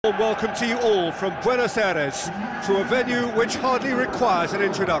warm welcome to you all from Buenos Aires to a venue which hardly requires an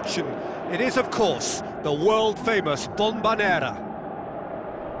introduction. It is, of course, the world-famous Bombonera.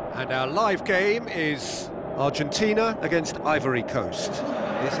 And our live game is Argentina against Ivory Coast.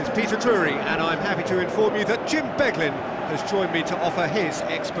 This is Peter Drury, and I'm happy to inform you that Jim Beglin has joined me to offer his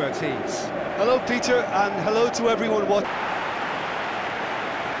expertise. Hello, Peter, and hello to everyone watching.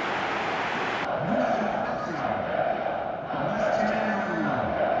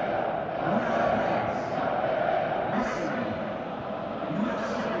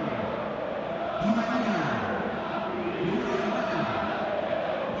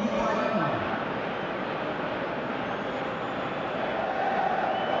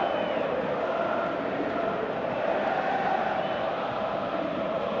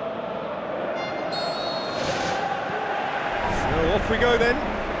 Off we go then.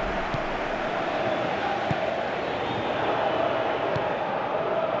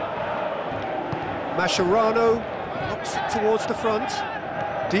 Mascherano knocks it towards the front.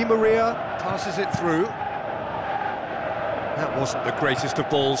 Di Maria passes it through. That wasn't the greatest of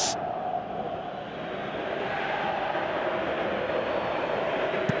balls.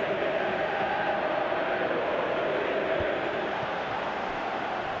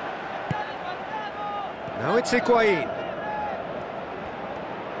 Now it's Higuain.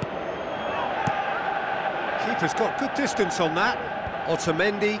 Keeper's got good distance on that.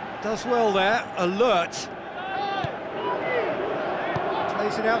 Otamendi does well there, alert.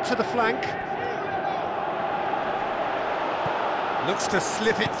 Plays it out to the flank. Looks to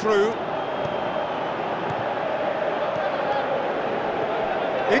slip it through.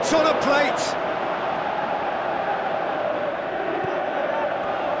 It's on a plate.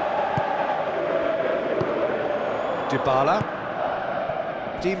 Dybala.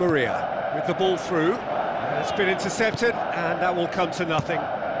 Di Maria with the ball through. It's been intercepted, and that will come to nothing.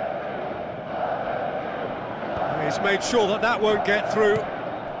 He's made sure that that won't get through.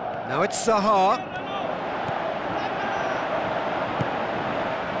 Now it's Zaha.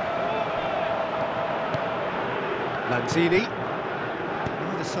 Lanzini.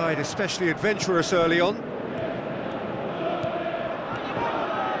 Neither side especially adventurous early on.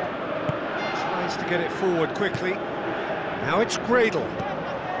 Tries to get it forward quickly. Now it's Gradle.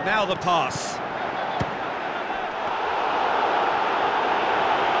 Now the pass.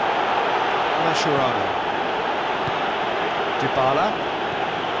 Mascherano. Dybala.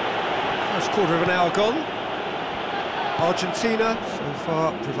 First quarter of an hour gone. Argentina, so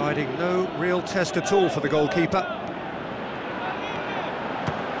far, providing no real test at all for the goalkeeper.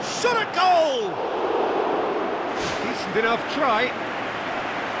 Shot at goal! Decent enough try.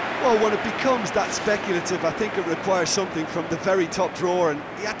 Well, when it becomes that speculative, I think it requires something from the very top drawer, and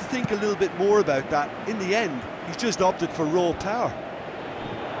he had to think a little bit more about that. In the end, he's just opted for raw power.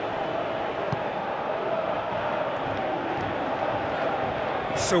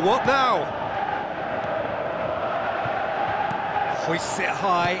 So what now? Hoists it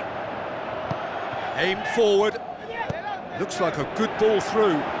high. Aimed forward. Looks like a good ball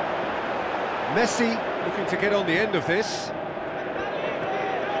through. Messi looking to get on the end of this.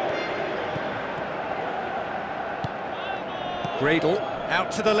 Gradle,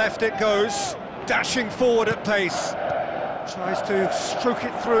 out to the left it goes. Dashing forward at pace. Tries to stroke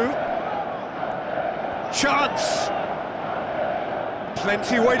it through. Chance!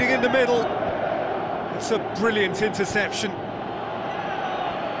 Plenty waiting in the middle. It's a brilliant interception.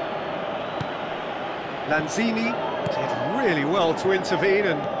 Lanzini did really well to intervene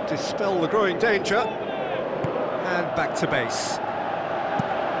and dispel the growing danger. And back to base.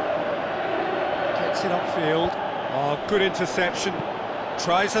 Gets it upfield. Oh, good interception.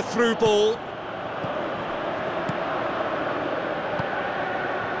 Tries a through ball.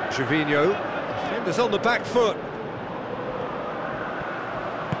 Gervinho. Defenders on the back foot.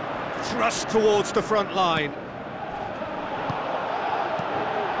 Thrust towards the front line.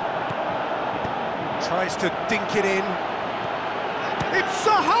 Tries to dink it in. It's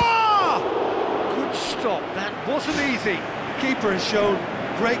Zaha! Good stop, that wasn't easy. The keeper has shown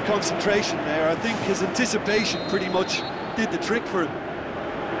great concentration there. I think his anticipation pretty much did the trick for him.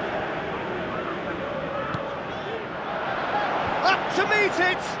 Up to meet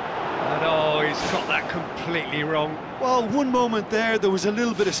it! And oh, he's got that completely wrong. Well, one moment there was a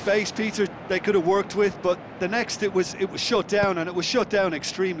little bit of space, Peter, they could have worked with, but the next it was shut down, and it was shut down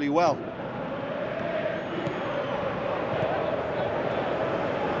extremely well.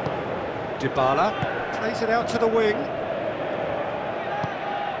 Dybala plays it out to the wing.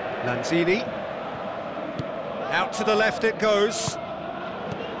 Lanzini. Out to the left it goes.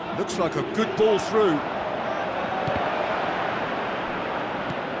 Looks like a good ball through.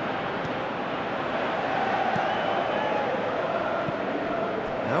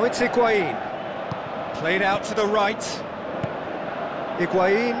 Now it's Higuain. Played out to the right.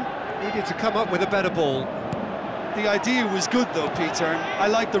 Higuain needed to come up with a better ball. The idea was good though, Peter, and I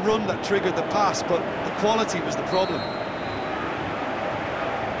like the run that triggered the pass, but the quality was the problem.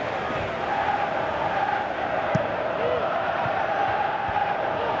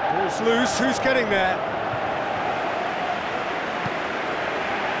 Ball's loose, who's getting there?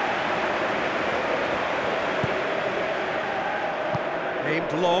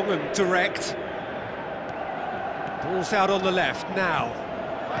 Aimed long and direct. Ball's out on the left now.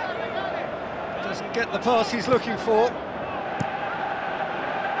 Doesn't get the pass he's looking for.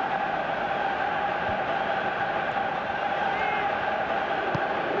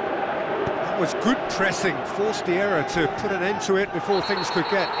 That was good pressing, forced the error to put an end to it before things could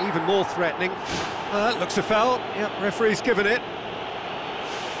get even more threatening. That looks a foul. Yep, referee's given it.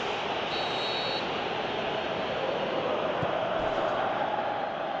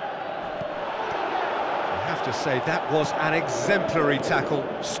 To say that was an exemplary tackle,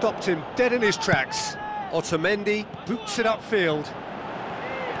 stopped him dead in his tracks. Otamendi boots it upfield.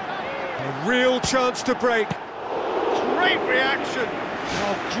 A real chance to break. Great reaction.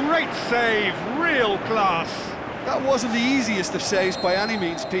 Oh, great save, real class. That wasn't the easiest of saves by any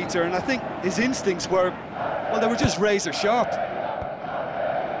means, Peter, and I think his instincts were, well, they were just razor sharp.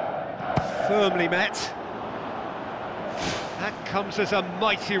 Firmly met. That comes as a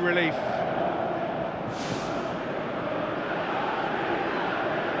mighty relief.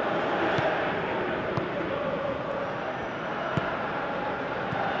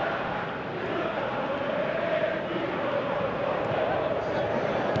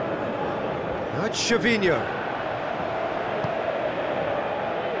 Gervinho.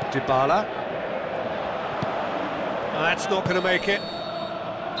 Dybala. That's not going to make it.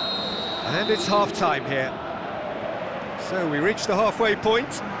 And it's half-time here. So we reach the halfway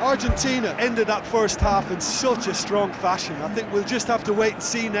point. Argentina ended that first half in such a strong fashion. I think we'll just have to wait and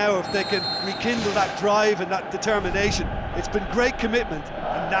see now if they can rekindle that drive and that determination. It's been great commitment,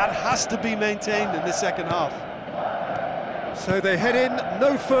 and that has to be maintained in the second half. So they head in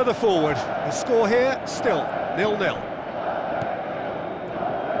no further forward. The score here, still 0-0.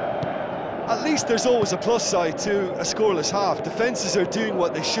 At least there's always a plus side to a scoreless half. Defences are doing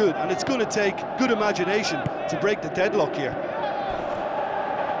what they should, and it's going to take good imagination to break the deadlock here.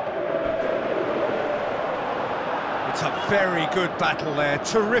 It's a very good battle there,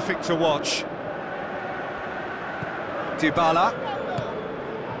 terrific to watch. Dybala.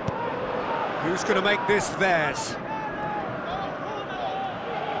 Who's going to make this theirs?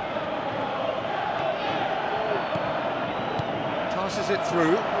 Passes it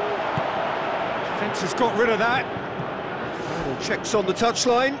through. Defence has got rid of that. Final checks on the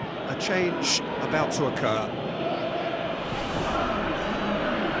touchline. A change about to occur.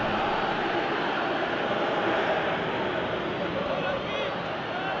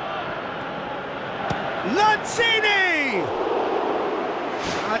 Lanzini!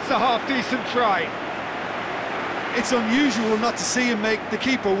 That's a half-decent try. It's unusual not to see him make the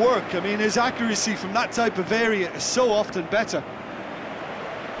keeper work. I mean, his accuracy from that type of area is so often better.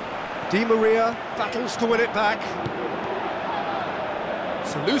 Di Maria battles to win it back.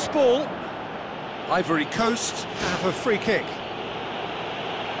 It's a loose ball. Ivory Coast have a free kick.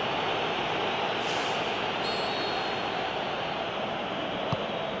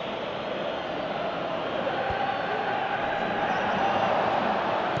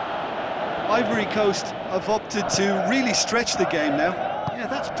 Ivory Coast have opted to really stretch the game now. Yeah,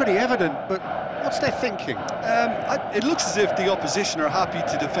 that's pretty evident, but what's their thinking? It looks as if the opposition are happy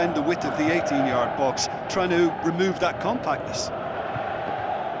to defend the width of the 18-yard box, trying to remove that compactness.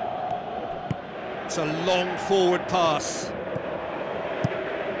 It's a long forward pass.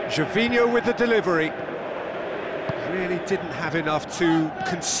 Gervinho with the delivery. Really didn't have enough to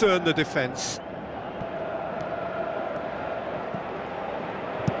concern the defence.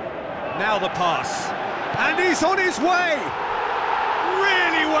 Now the pass, and he's on his way!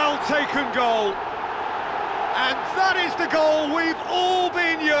 Really well taken goal. And that is the goal we've all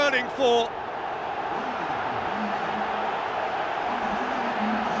been yearning for.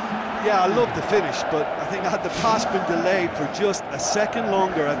 Yeah, I love the finish, but I think had the pass been delayed for just a second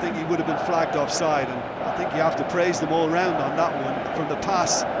longer, I think he would have been flagged offside, and I think you have to praise them all round on that one, from the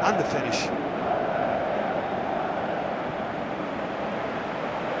pass and the finish.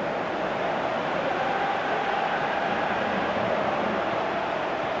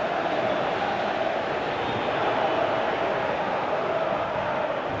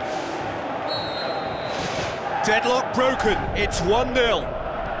 Deadlock broken, it's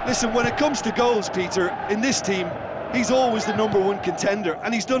 1-0. Listen, when it comes to goals, Peter, in this team, He's always the #1 contender,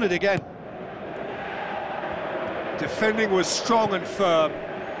 and he's done it again. Defending was strong and firm.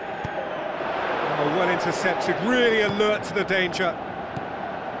 Oh, well intercepted, really alert to the danger.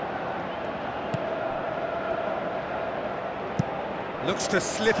 Looks to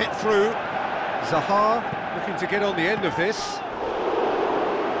slip it through. Zaha looking to get on the end of this.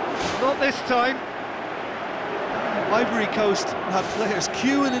 Not this time. Ivory Coast had players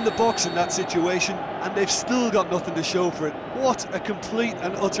queuing in the box in that situation, and they've still got nothing to show for it. What a complete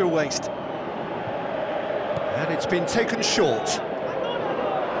and utter waste. And it's been taken short.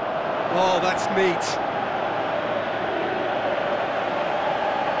 Oh, that's neat.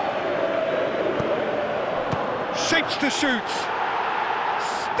 Shapes to shoot.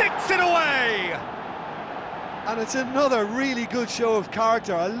 Sticks it away. And it's another really good show of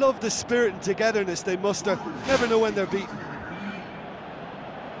character. I love the spirit and togetherness they muster. Never know when they're beaten.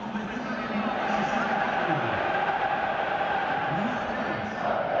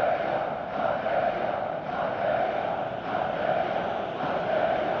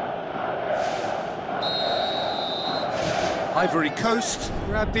 Ivory Coast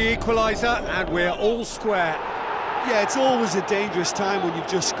grabbed the equaliser, and we're all square. Yeah, it's always a dangerous time when you've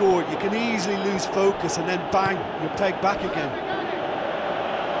just scored. You can easily lose focus and then bang, you're pegged back again.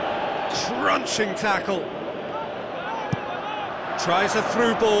 Crunching tackle. Tries a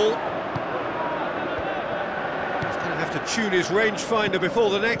through ball. He's going to have to tune his rangefinder before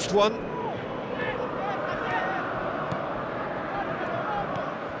the next one.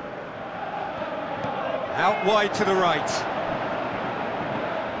 Out wide to the right.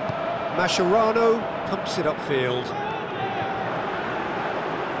 Mascherano pumps it upfield.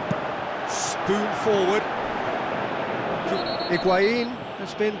 Spoon forward. Higuain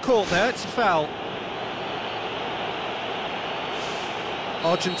has been caught there, it's a foul.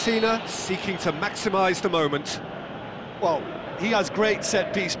 Argentina seeking to maximise the moment. Well, he has great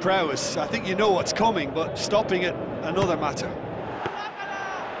set-piece prowess. I think you know what's coming, but stopping it, another matter.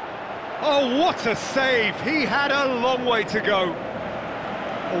 Oh, what a save! He had a long way to go.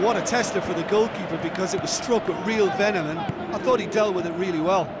 Well, what a tester for the goalkeeper, because it was struck with real venom, and I thought he dealt with it really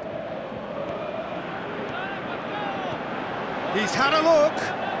well. He's had a look.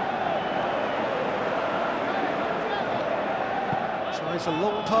 Tries a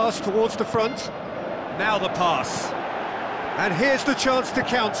long pass towards the front. Now the pass. And here's the chance to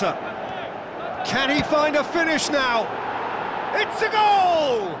counter. Can he find a finish now? It's a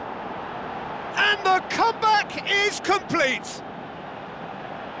goal! And the comeback is complete.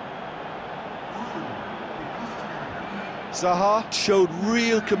 Zaha showed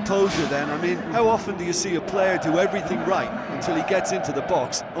real composure then. I mean, how often do you see a player do everything right until he gets into the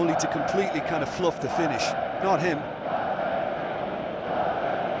box, only to completely kind of fluff the finish? Not him.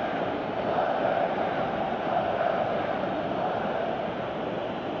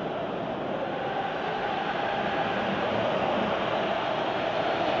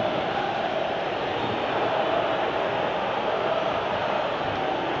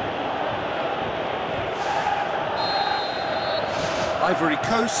 Ivory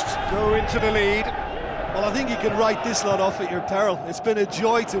Coast go into the lead. Well, I think you can write this lot off at your peril. It's been a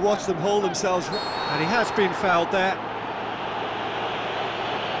joy to watch them hold themselves. And he has been fouled there.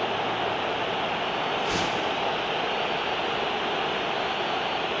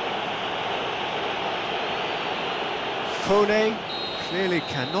 Cote clearly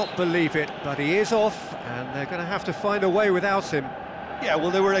cannot believe it, but he is off, and they're going to have to find a way without him. Yeah,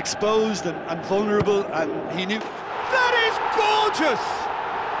 well, they were exposed and vulnerable, and he knew... That is gorgeous!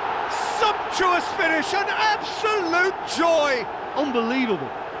 Sumptuous finish, an absolute joy! Unbelievable.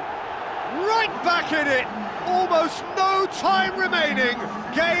 Right back in it! Almost no time remaining,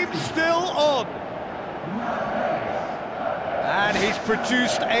 game still on. And he's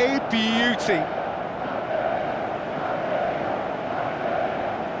produced a beauty.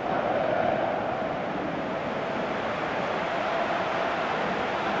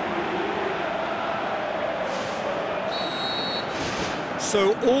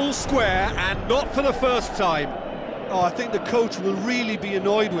 So all square, and not for the first time. Oh, I think the coach will really be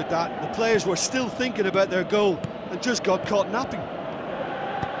annoyed with that. The players were still thinking about their goal and just got caught napping.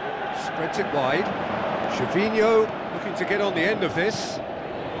 Spreads it wide. Gervinho looking to get on the end of this.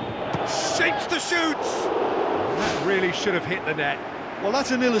 Shapes the shoots! That really should have hit the net. Well,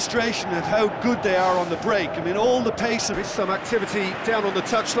 that's an illustration of how good they are on the break. I mean, all the pace of... There is some activity down on the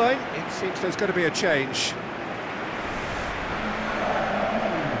touchline. It seems there's going to be a change.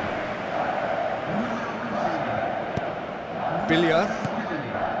 Billiard.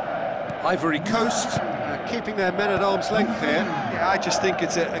 Ivory Coast keeping their men at arm's length here. Yeah, I just think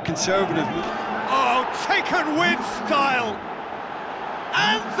it's a conservative move. Oh, taken with style.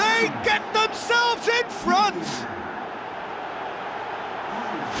 And they get themselves in front.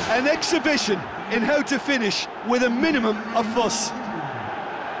 An exhibition in how to finish with a minimum of fuss.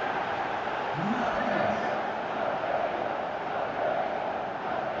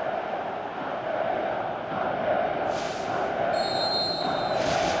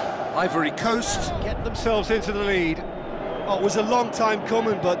 Ivory Coast get themselves into the lead. Oh, it was a long time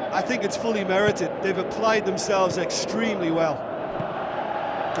coming, but I think it's fully merited. They've applied themselves extremely well.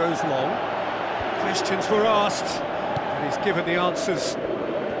 Goes long. Questions were asked, and he's given the answers.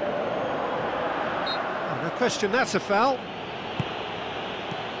 Oh, no question, that's a foul.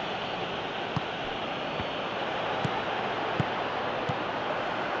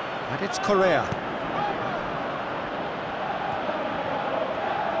 And it's Correa.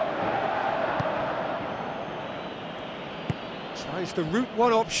 Tries the route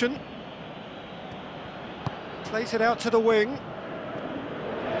one option. Plays it out to the wing.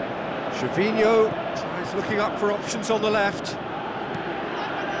 Gervinho tries looking up for options on the left.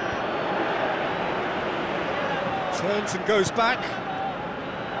 Turns and goes back.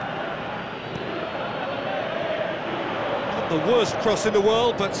 Not the worst cross in the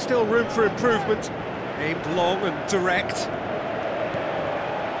world, but still room for improvement. Aimed long and direct.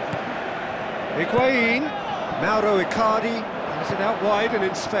 Higuain. Mauro Icardi has it out wide and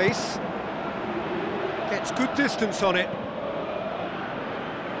in space. Gets good distance on it.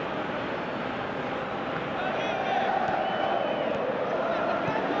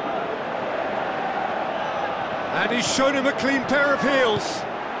 And he's shown him a clean pair of heels.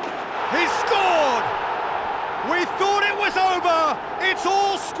 He's scored! We thought it was over! It's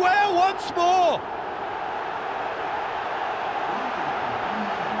all square once more!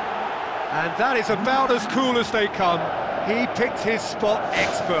 And that is about as cool as they come. He picked his spot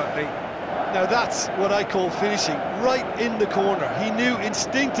expertly. Now that's what I call finishing, right in the corner. He knew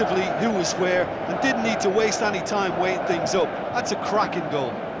instinctively who was where and didn't need to waste any time weighing things up. That's a cracking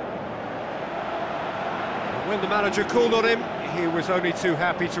goal. When the manager called on him, he was only too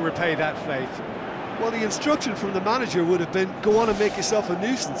happy to repay that faith. Well, the instruction from the manager would have been, go on and make yourself a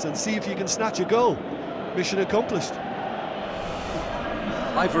nuisance and see if you can snatch a goal. Mission accomplished.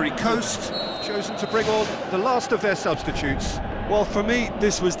 Ivory Coast have chosen to bring on the last of their substitutes. Well, for me,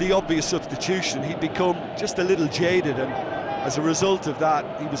 this was the obvious substitution. He'd become just a little jaded, and as a result of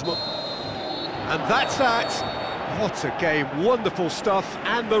that, he was... And that's that. What a game. Wonderful stuff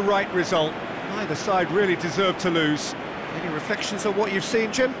and the right result. Neither side really deserved to lose. Any reflections on what you've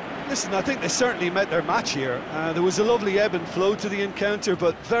seen, Jim? Listen, I think they certainly met their match here. There was a lovely ebb and flow to the encounter,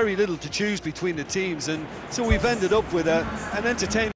 but very little to choose between the teams, and so we've ended up with an entertaining